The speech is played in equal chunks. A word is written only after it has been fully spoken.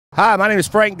Hi, my name is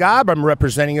Frank Gobb. I'm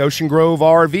representing Ocean Grove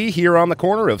RV here on the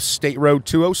corner of State Road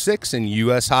 206 and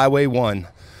US Highway 1.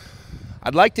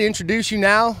 I'd like to introduce you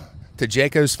now to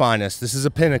Jayco's finest. This is a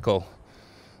Pinnacle.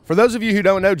 For those of you who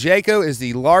don't know, Jayco is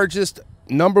the largest,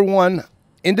 #1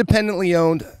 independently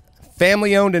owned,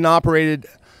 family-owned and operated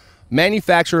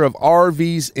manufacturer of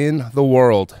RVs in the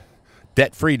world.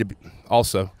 Debt-free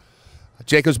also.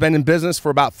 Jayco's been in business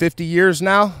for about 50 years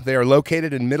now. They are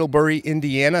located in Middlebury,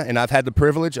 Indiana, and I've had the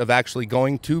privilege of actually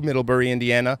going to Middlebury,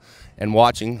 Indiana, and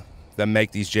watching them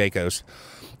make these Jaycos.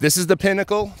 This is the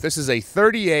Pinnacle. This is a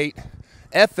 38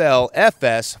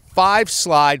 FLFS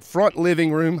 5-slide front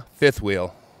living room fifth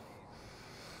wheel.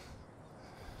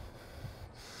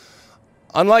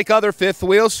 Unlike other fifth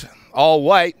wheels, all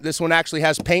white, this one actually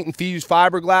has paint infused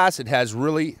fiberglass. It has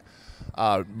really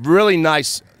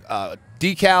nice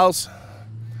decals,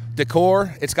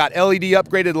 decor. It's got LED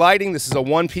upgraded lighting. This is a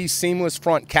one-piece seamless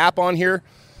front cap on here.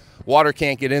 Water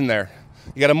can't get in there.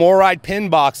 You got a MORryde pin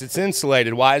box. It's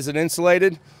insulated. Why is it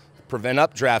insulated? Prevent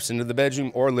updrafts into the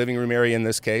bedroom or living room area in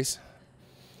this case.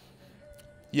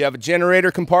 You have a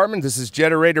generator compartment. This is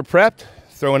generator prepped.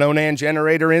 Throw an Onan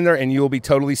generator in there and you will be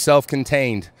totally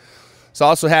self-contained. This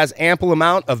also has ample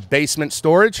amount of basement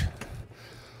storage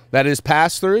that is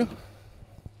passed through.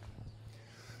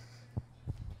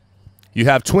 You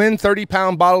have twin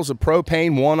 30-pound bottles of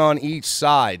propane, one on each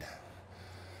side.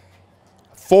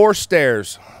 4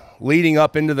 stairs leading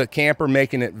up into the camper,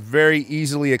 making it very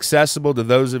easily accessible to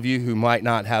those of you who might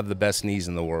not have the best knees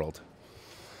in the world.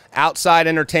 Outside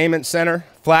entertainment center,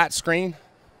 flat screen.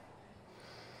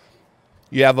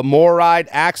 You have a MORryde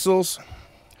axles,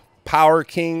 Power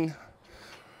King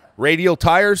radial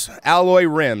tires, alloy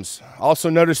rims. Also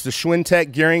notice the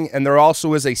Schwintek gearing, and there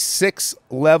also is a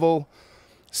 6-level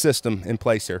system in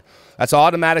place here. That's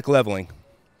automatic leveling.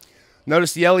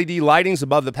 Notice the LED lightings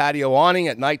above the patio awning.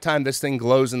 At nighttime, this thing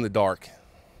glows in the dark.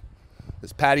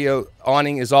 This patio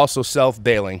awning is also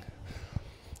self-bailing.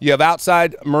 You have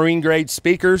outside marine grade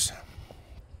speakers.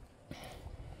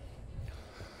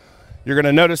 You're going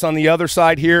to notice on the other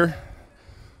side here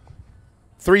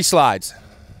 3 slides,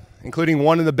 including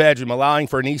one in the bedroom, allowing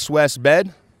for an east-west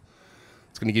bed.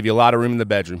 It's going to give you a lot of room in the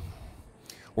bedroom.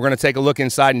 We're going to take a look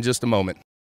inside in just a moment.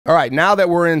 All right, now that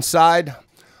we're inside,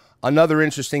 another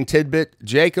interesting tidbit.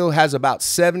 Jayco has about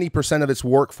 70% of its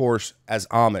workforce as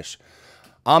Amish.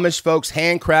 Amish folks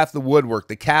handcraft the woodwork,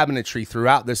 the cabinetry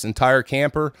throughout this entire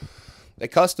camper. They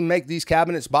custom make these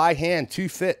cabinets by hand to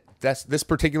fit this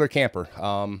particular camper.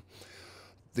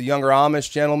 The younger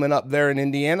Amish gentlemen up there in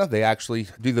Indiana, they actually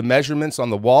do the measurements on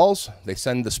the walls. They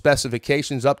send the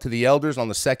specifications up to the elders on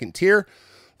the 2nd tier.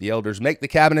 The elders make the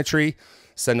cabinetry,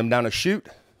 send them down a chute,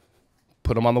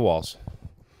 put them on the walls.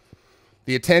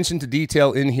 The attention to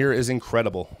detail in here is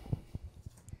incredible.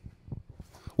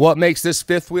 What makes this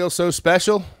fifth wheel so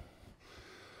special?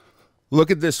 Look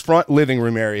at this front living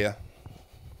room area.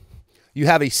 You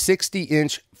have a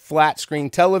 60-inch flat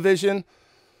screen television,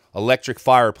 electric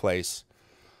fireplace,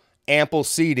 ample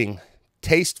seating,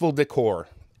 tasteful decor,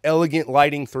 elegant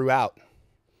lighting throughout.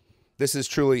 This is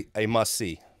truly a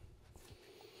must-see.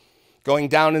 Going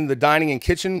down in the dining and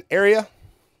kitchen area,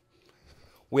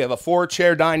 we have a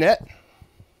 4-chair dinette.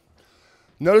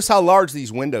 Notice how large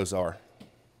these windows are.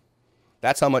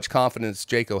 That's how much confidence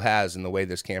Jayco has in the way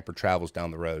this camper travels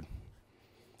down the road.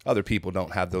 Other people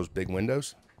don't have those big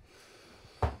windows.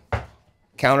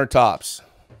 Countertops.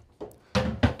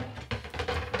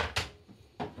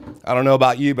 I don't know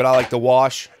about you, but I like to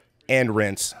wash and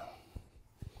rinse.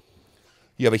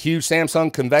 You have a huge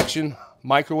Samsung convection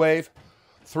microwave,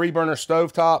 3-burner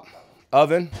stovetop,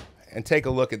 oven, and take a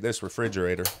look at this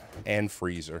refrigerator and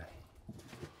freezer.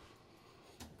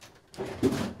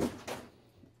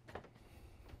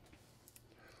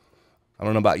 I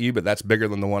don't know about you, but that's bigger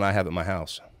than the one I have at my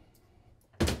house.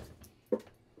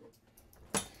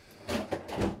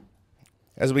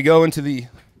 As we go into the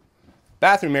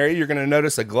bathroom area, you're going to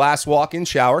notice a glass walk-in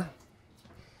shower,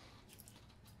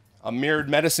 a mirrored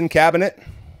medicine cabinet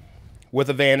with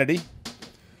a vanity,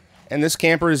 and this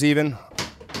camper is even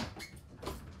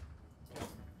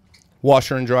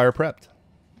washer and dryer prepped.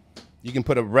 You can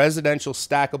put a residential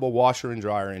stackable washer and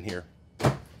dryer in here.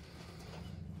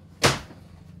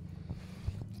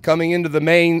 Coming into the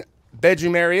main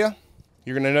bedroom area,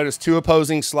 you're going to notice 2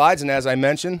 opposing slides, and as I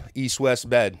mentioned, east-west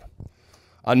bed.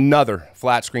 Another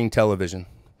flat screen television.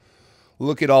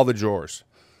 Look at all the drawers.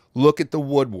 Look at the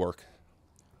woodwork.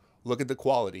 Look at the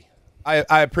quality.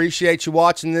 I appreciate you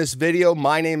watching this video.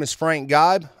 My name is Frank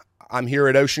Gobb. I'm here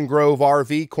at Ocean Grove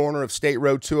RV, corner of State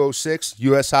Road 206,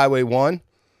 US Highway 1.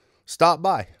 Stop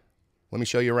by. Let me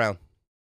show you around.